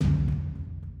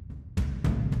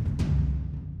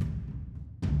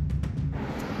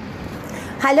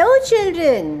Hello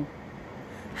children,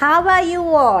 how are you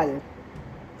all?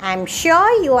 I'm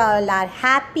sure you all are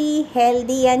happy,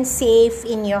 healthy and safe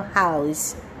in your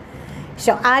house.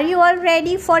 So are you all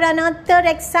ready for another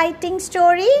exciting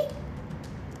story?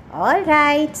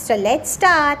 Alright, so let's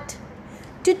start.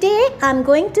 Today I'm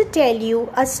going to tell you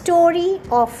a story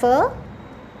of a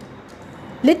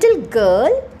little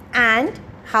girl and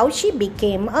how she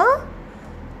became a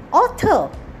author.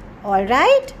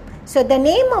 Alright? So the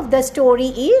name of the story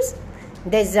is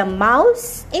There's a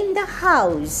Mouse in the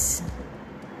House.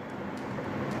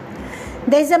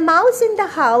 There's a Mouse in the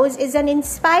House is an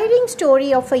inspiring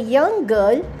story of a young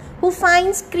girl who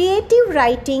finds creative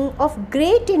writing of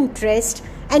great interest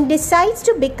and decides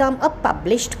to become a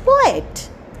published poet.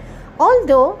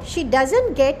 Although she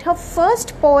doesn't get her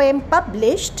first poem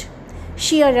published,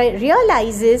 she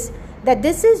realizes that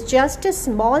this is just a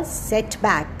small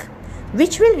setback,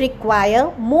 which will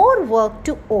require more work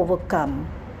to overcome.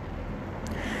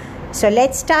 So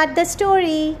let's start the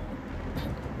story.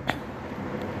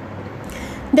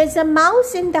 There's a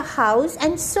mouse in the house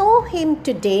and saw him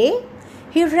today.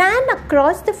 He ran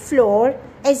across the floor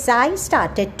as I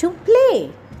started to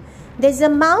play. There's a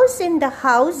mouse in the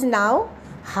house now.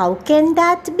 How can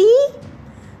that be?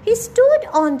 He stood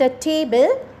on the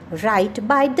table right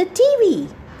by the TV.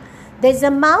 There's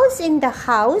a mouse in the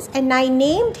house and I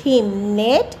named him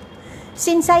Ned.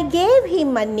 Since I gave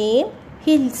him a name,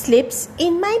 he sleeps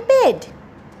in my bed.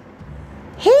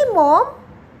 Hey Mom,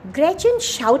 Gretchen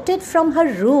shouted from her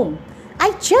room.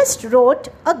 I just wrote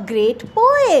a great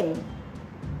poem.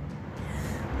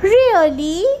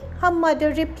 Really? Her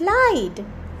mother replied.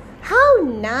 How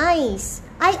nice.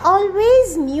 I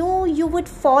always knew you would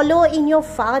follow in your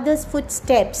father's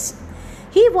footsteps.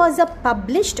 He was a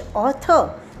published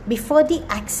author before the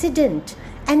accident,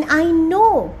 and I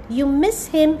know you miss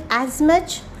him as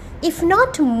much, if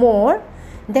not more,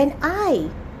 than I.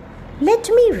 Let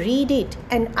me read it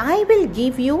and I will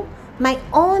give you my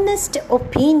honest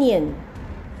opinion.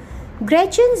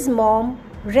 Gretchen's mom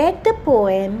read the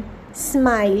poem,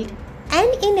 smiled,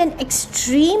 and in an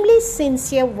extremely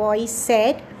sincere voice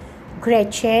said,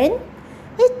 Gretchen,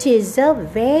 it is a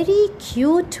very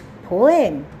cute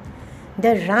poem.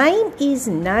 The rhyme is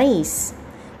nice.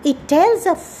 It tells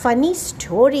a funny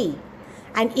story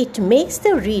and it makes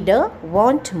the reader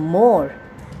want more.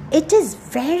 It is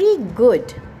very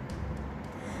good.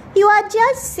 You are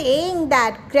just saying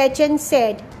that, Gretchen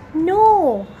said.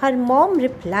 No, her mom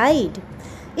replied.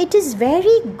 It is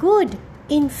very good.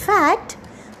 In fact,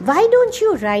 why don't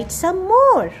you write some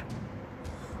more?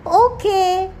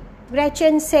 Okay,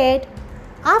 Gretchen said.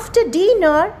 After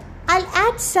dinner, I'll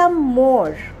add some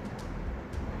more.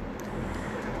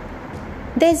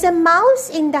 There's a mouse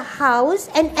in the house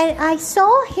and I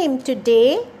saw him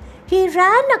today. He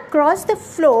ran across the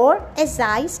floor as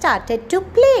I started to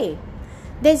play.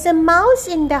 There's a mouse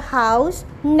in the house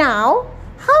now.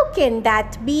 How can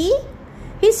that be?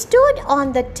 He stood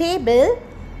on the table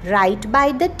right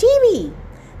by the TV.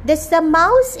 There's a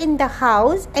mouse in the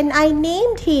house and I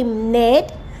named him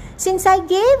Ned. Since I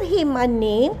gave him a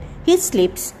name, he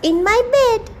sleeps in my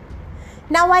bed.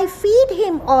 Now I feed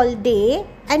him all day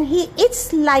and he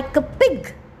eats like a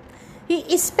pig. He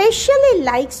especially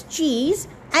likes cheese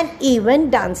and even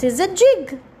dances a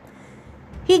jig.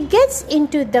 He gets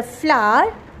into the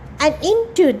flour and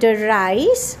into the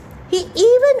rice. He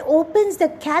even opens the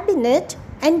cabinet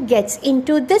and gets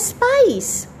into the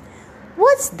spice.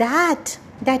 What's that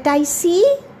I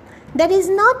see? There is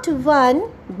not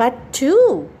one but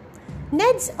two.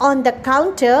 Ned's on the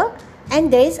counter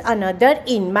and there's another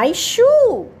in my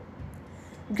shoe.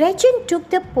 Gretchen took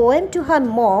the poem to her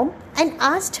mom and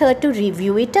asked her to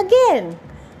review it again.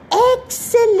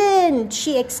 Excellent,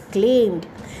 she exclaimed.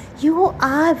 You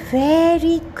are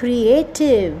very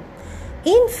creative.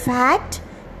 In fact,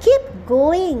 keep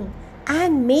going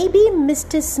and maybe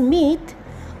Mr. Smith,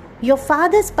 your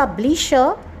father's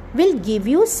publisher, will give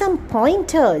you some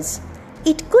pointers.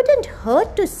 It couldn't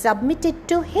hurt to submit it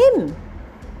to him.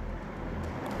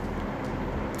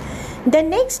 The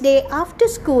next day after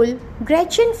school,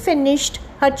 Gretchen finished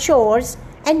her chores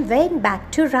and went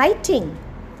back to writing.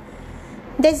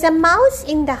 There's a mouse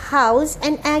in the house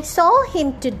and I saw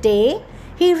him today.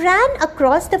 He ran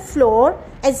across the floor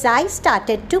as I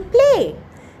started to play.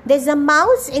 There's a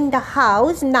mouse in the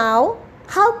house now.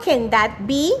 How can that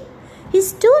be? He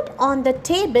stood on the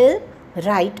table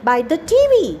right by the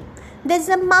TV. There's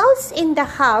a mouse in the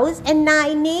house and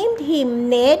I named him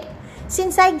Ned.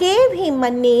 Since I gave him a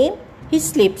name, he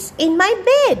sleeps in my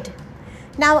bed.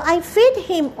 Now I feed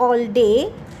him all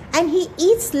day and he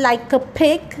eats like a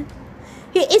pig.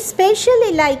 He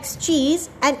especially likes cheese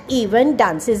and even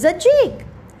dances a jig.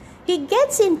 He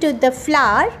gets into the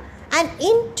flour and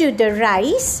into the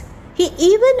rice. He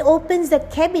even opens the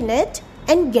cabinet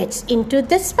and gets into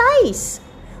the spice.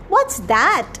 What's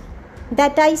that?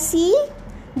 That I see?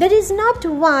 There is not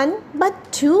one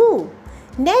but two.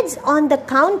 Ned's on the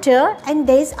counter and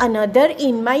there's another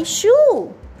in my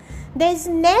shoe. There's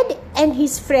Ned and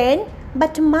his friend,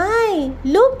 but my,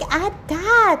 look at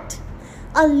that.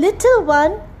 A little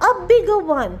one, a bigger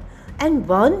one, and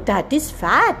one that is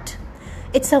fat.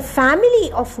 It's a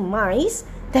family of mice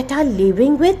that are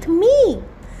living with me.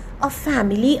 A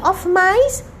family of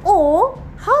mice? Oh,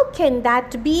 how can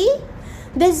that be?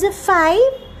 There's a 5,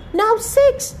 now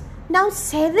 6, now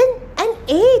 7 and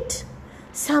 8.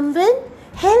 Someone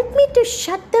help me to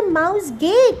shut the mouse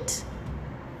gate.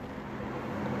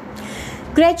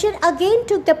 Gretchen again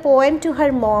took the poem to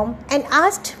her mom and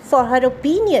asked for her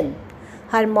opinion.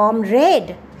 Her mom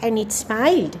read and it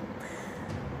smiled.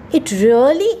 It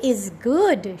really is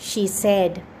good, she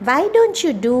said. Why don't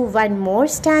you do one more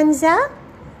stanza?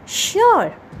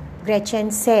 Sure,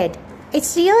 Gretchen said.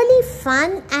 It's really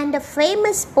fun and a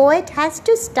famous poet has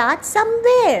to start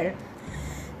somewhere.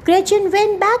 Gretchen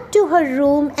went back to her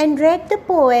room and read the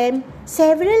poem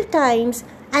several times,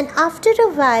 and after a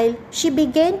while she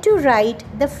began to write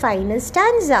the final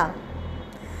stanza.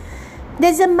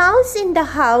 There's a mouse in the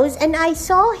house and I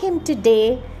saw him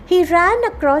today. He ran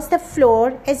across the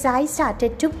floor as I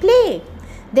started to play.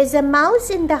 There's a mouse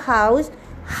in the house.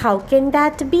 How can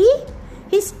that be?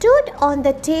 He stood on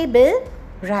the table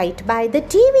right by the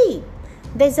TV.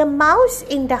 There's a mouse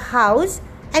in the house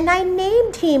and I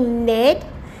named him Ned.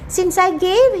 Since I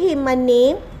gave him a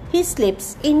name, he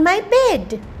sleeps in my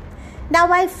bed. Now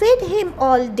I feed him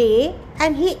all day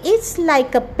and he eats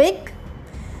like a pig.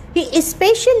 He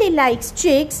especially likes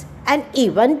chicks and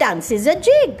even dances a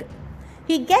jig.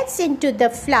 He gets into the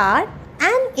flour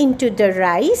and into the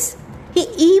rice. He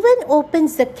even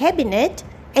opens the cabinet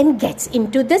and gets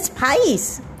into the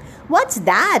spice. What's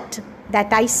that?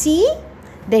 That I see?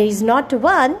 There is not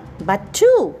one but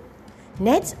two.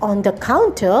 Ned's on the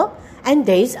counter and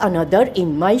there is another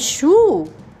in my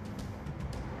shoe.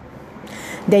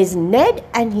 There's Ned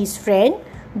and his friend,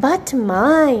 but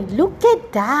my, look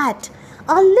at that.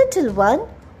 A little one,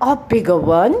 a bigger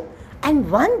one, and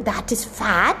one that is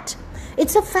fat.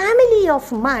 It's a family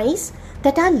of mice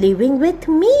that are living with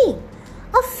me.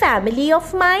 A family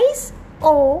of mice?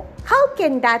 Oh, how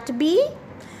can that be?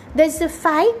 There's a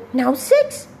 5, now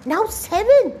 6, now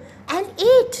 7 and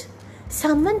 8.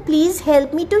 Someone please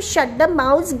help me to shut the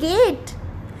mouse gate.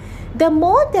 The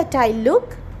more that I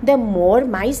look, the more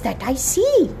mice that I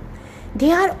see.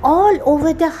 They are all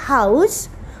over the house.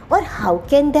 Or how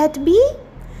can that be?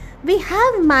 We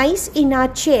have mice in our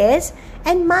chairs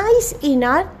and mice in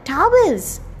our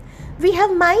towels. We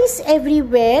have mice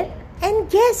everywhere, and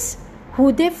guess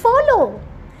who they follow?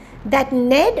 That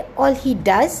Ned, all he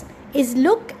does is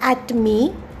look at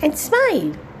me and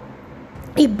smile.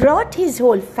 He brought his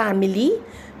whole family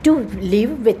to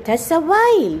live with us a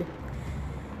while.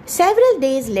 Several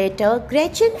days later,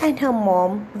 Gretchen and her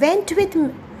mom met with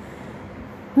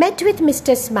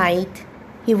Mr. Smythe.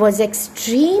 He was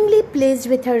extremely pleased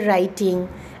with her writing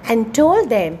and told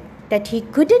them that he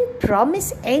couldn't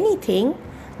promise anything,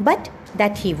 but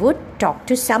that he would talk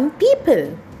to some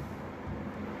people.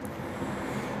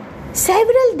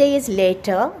 Several days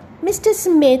later, Mr.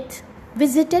 Smith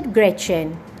visited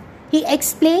Gretchen. He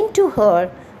explained to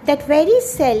her that very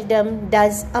seldom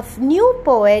does a new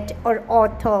poet or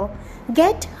author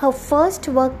get her first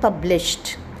work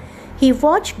published. He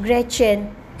watched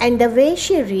Gretchen and the way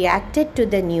she reacted to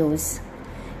the news.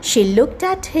 She looked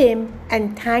at him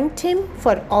and thanked him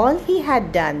for all he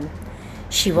had done.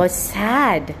 She was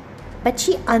sad, but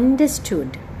she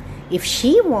understood. If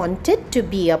she wanted to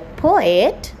be a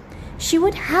poet, she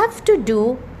would have to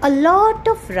do a lot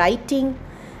of writing,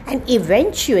 and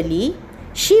eventually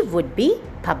she would be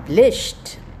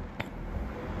published.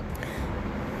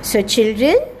 So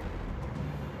children,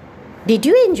 did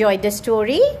you enjoy the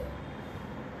story?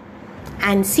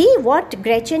 And see what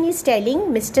Gretchen is telling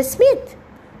Mr. Smith.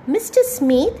 Mr.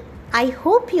 Smith, I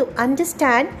hope you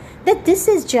understand that this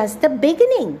is just the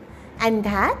beginning and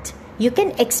that you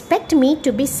can expect me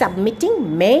to be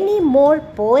submitting many more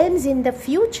poems in the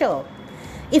future.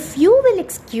 If you will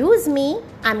excuse me,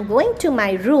 I'm going to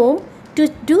my room to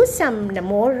do some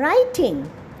more writing.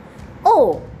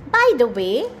 Oh, by the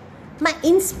way, my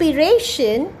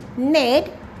inspiration,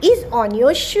 Ned, is on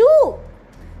your shoe.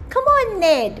 Come on,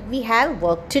 Ned, we have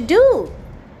work to do.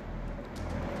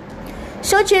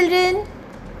 So, children,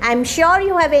 I'm sure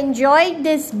you have enjoyed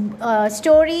this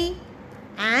story,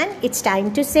 and it's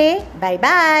time to say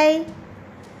bye-bye.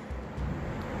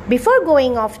 Before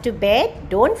going off to bed,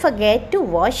 don't forget to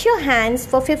wash your hands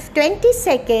for 20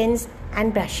 seconds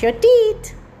and brush your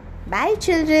teeth. Bye,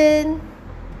 children.